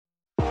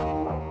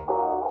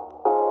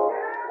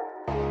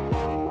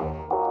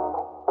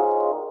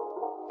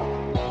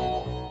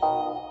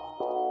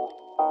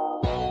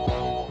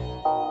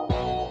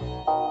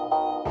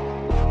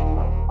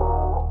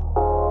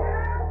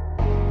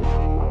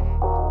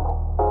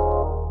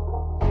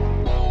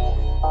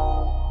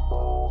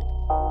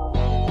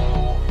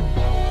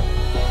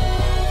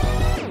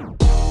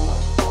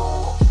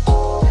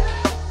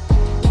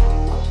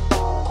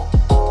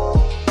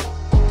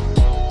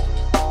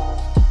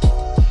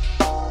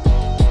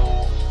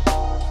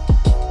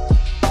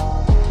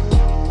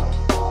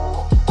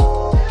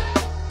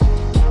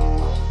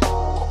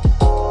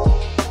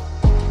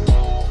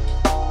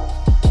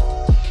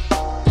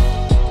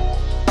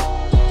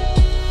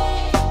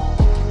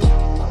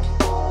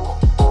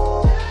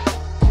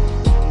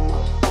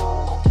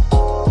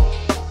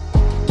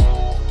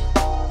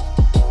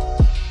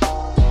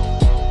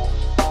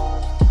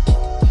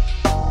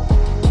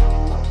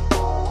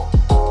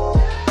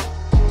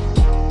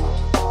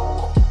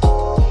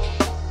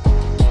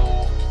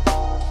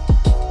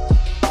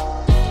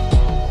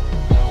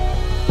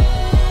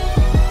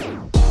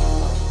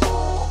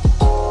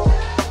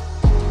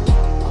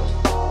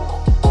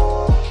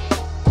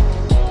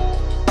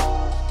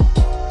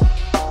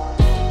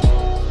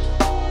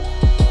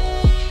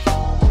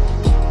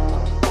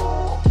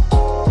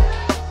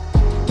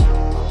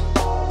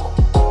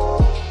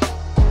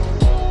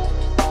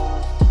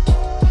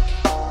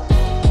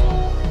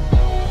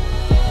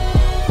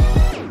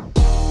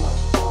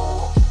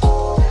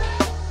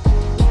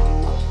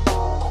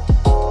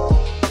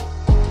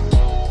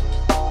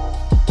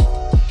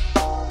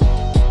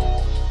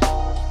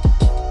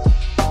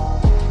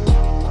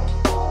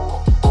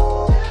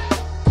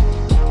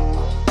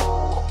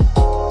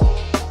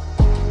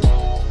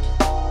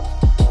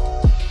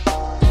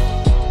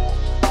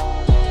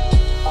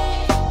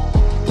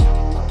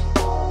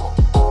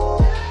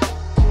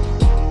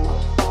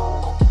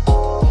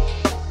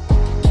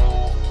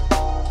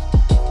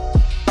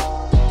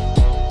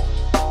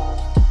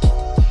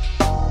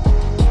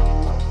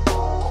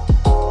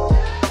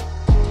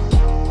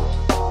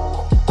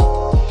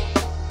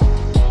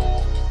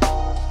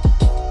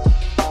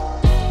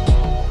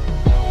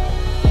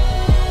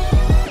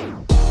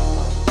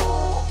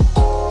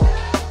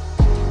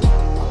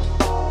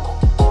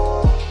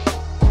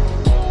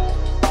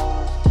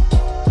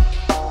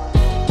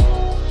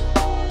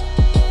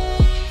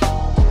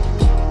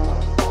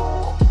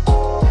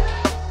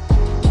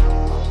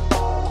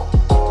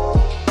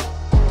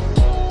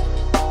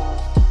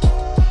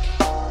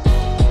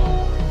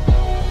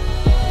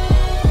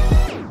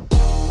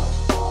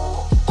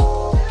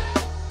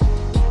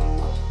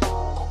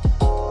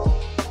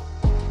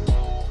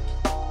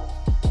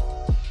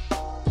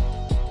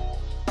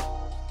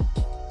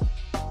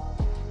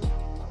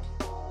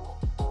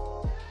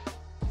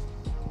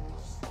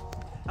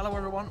Hello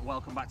everyone,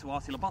 welcome back to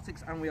RC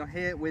Robotics, and we are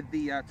here with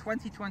the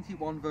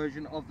 2021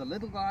 version of the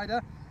Lidl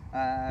glider.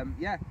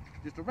 Yeah,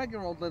 just a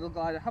regular old Lidl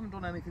glider, haven't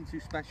done anything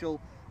too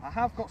special. I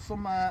have got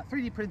some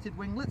 3D printed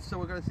winglets, so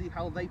we're going to see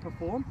how they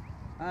perform.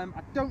 I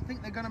don't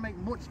think they're going to make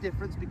much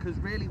difference because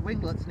really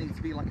winglets need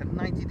to be like a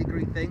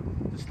 90-degree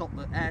thing to stop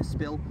the air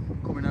spill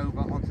coming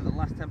over onto the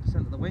last 10%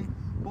 of the wing.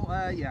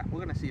 But yeah,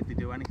 we're going to see if they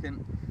do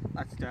anything.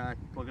 Let's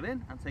plug it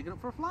in and take it up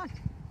for a fly.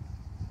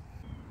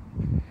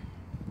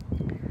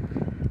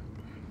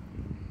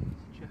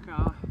 Check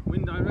our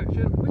wind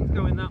direction. Wind's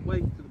going that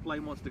way, so the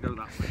plane wants to go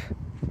that way.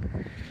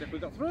 Check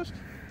we've got thrust.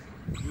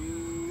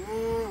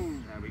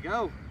 There we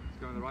go. It's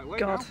going the right way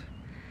now.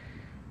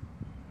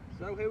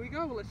 So here we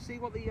go. Let's see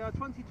what the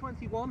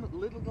 2021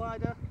 Lidl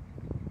glider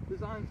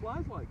design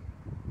flies like.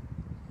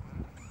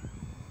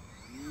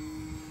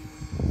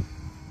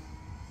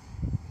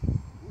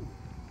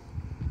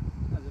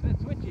 That's a bit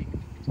twitchy.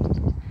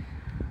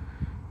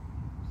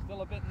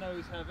 Still a bit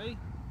nose heavy.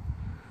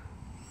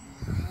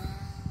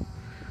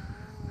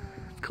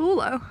 Cool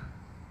though.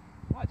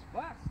 Oh, it's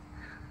fast.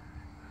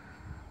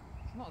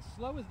 It's not as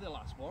slow as the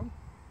last one.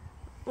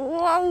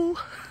 Whoa!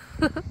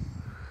 Let's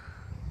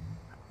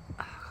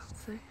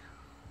see.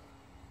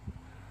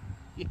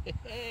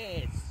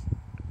 Yes!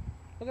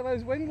 Look at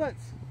those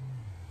winglets.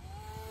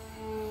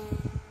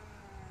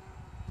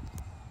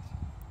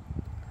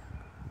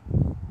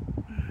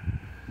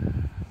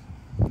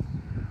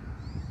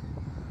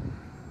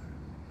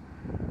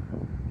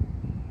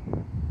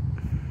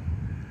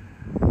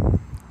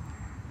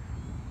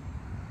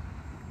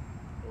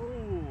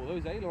 Oh,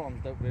 those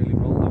ailerons don't really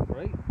roll that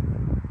great.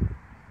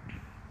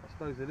 I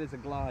suppose it is a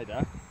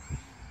glider.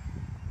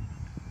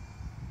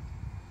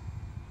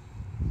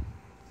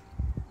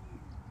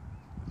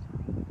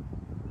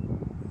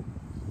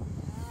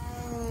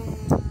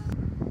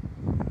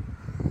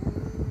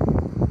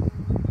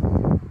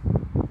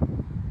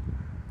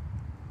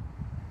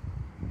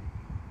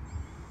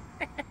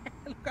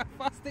 Look how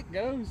fast it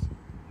goes.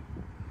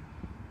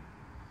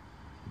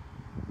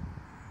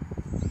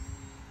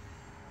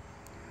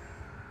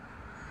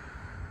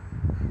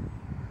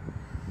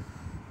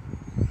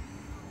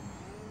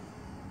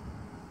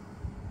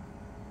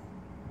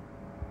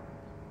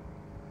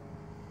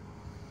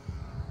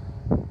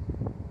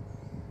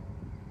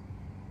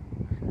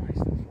 Nice,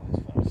 that flies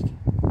fast.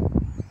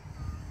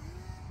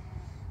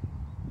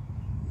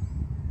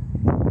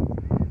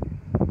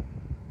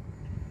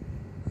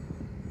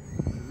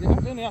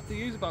 You only have to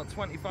use about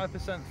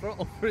 25%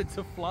 throttle for it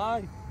to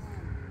fly.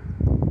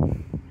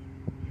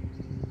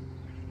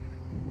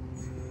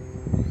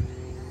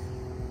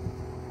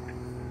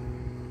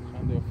 Try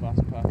and do a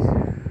fast pass.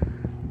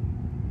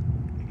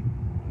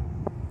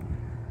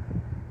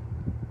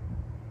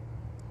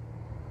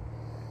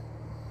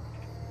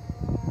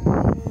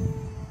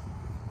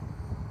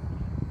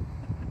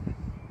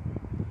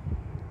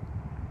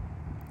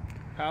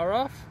 Power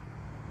off.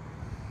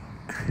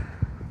 Okay,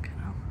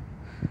 now.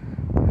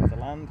 To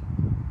land.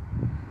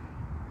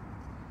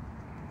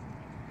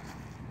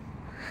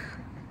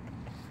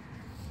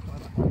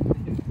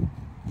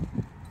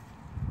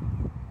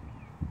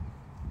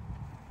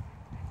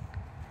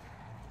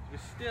 We're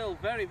still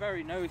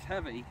very nose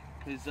heavy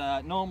because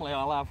normally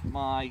I'll have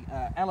my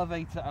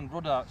elevator and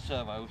rudder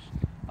servos.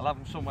 I'll have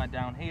them somewhere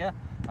down here,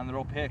 and they're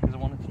up here because I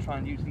wanted to try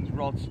and use these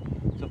rods.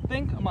 So I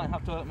think I might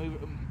have to move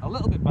them a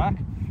little bit back,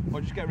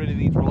 or just get rid of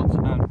these rods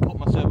and put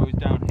my servos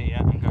down here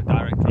and go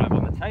direct drive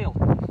on the tail.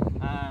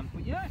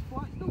 But yeah, it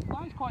still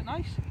flies quite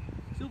nice.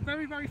 Still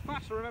very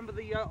fast. I remember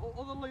the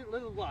other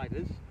little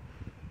gliders,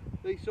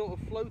 they sort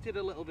of floated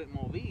a little bit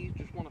more. These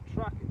just want to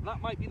track.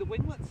 That might be the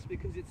winglets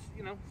because it's,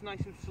 you know, it's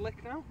nice and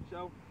slick now.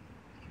 So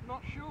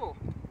not sure.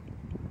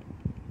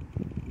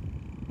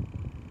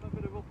 A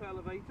bit of up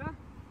elevator.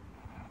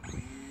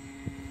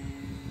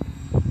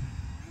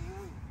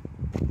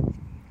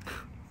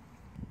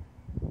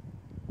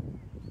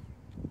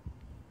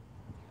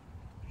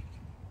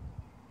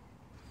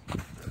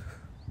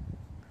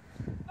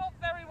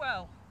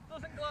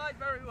 Doesn't glide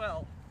very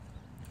well.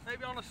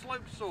 Maybe on a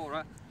slope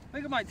soarer. I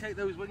think I might take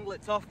those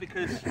winglets off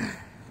because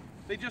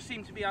they just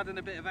seem to be adding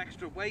a bit of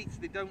extra weight.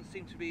 They don't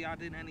seem to be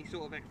adding any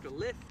sort of extra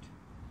lift.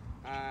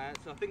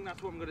 So I think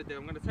that's what I'm going to do.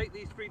 I'm going to take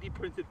these 3D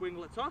printed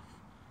winglets off.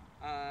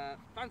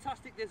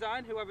 Fantastic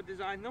design, whoever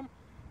designed them.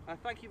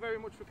 Thank you very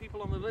much for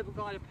people on the Lidl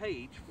glider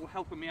page for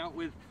helping me out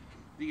with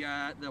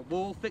the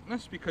wall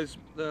thickness, because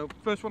the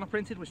first one I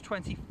printed was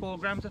 24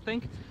 grams I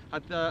think.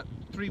 Had the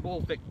three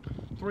wall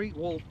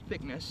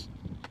thickness.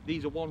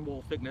 These are one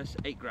wall thickness,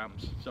 8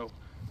 grams. So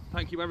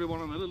thank you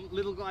everyone on the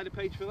Lidl glider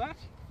page for that.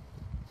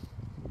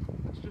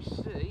 Let's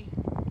just see.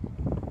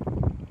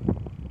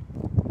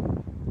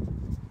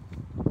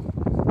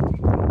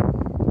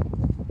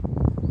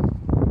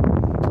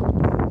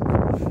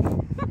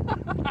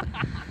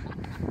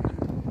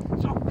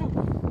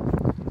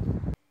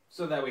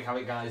 So there we have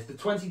it, guys, the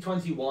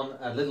 2021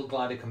 Lidl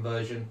glider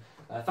conversion.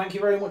 Thank you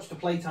very much to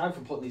Playtime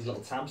for putting these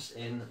little tabs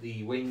in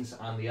the wings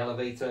and the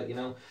elevator. You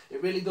know,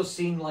 it really does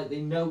seem like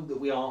they know that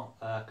we are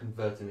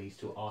converting these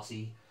to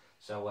RC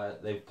So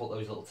they've put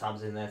those little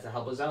tabs in there to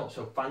help us out.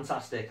 So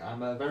fantastic. I'm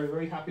very,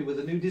 very happy with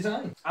the new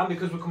design. And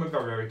because we're coming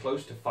very, very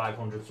close to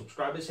 500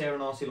 subscribers here on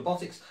RC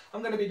Robotics,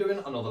 I'm going to be doing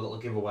another little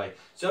giveaway.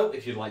 So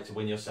if you'd like to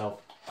win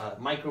yourself a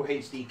micro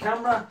HD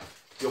camera,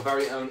 your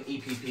very own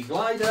EPP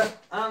glider,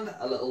 and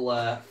a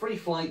little free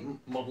flight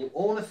model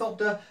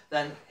ornithopter,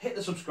 then hit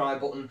the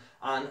subscribe button,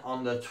 and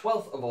on the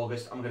 12th of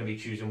August I'm going to be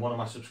choosing one of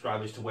my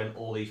subscribers to win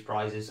all these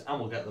prizes, and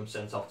we'll get them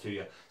sent off to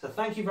you. So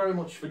thank you very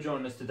much for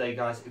joining us today,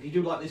 guys. If you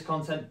do like this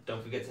content,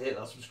 don't forget to hit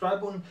that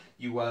subscribe button.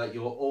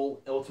 You're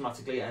all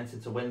automatically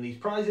entered to win these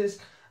prizes,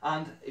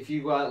 and if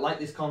you like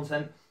this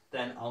content,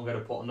 then I'm going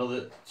to put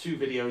another 2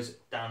 videos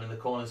down in the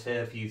corners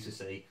here for you to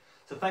see.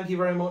 So thank you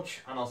very much,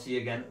 and I'll see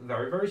you again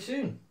very, very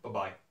soon.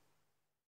 Bye-bye.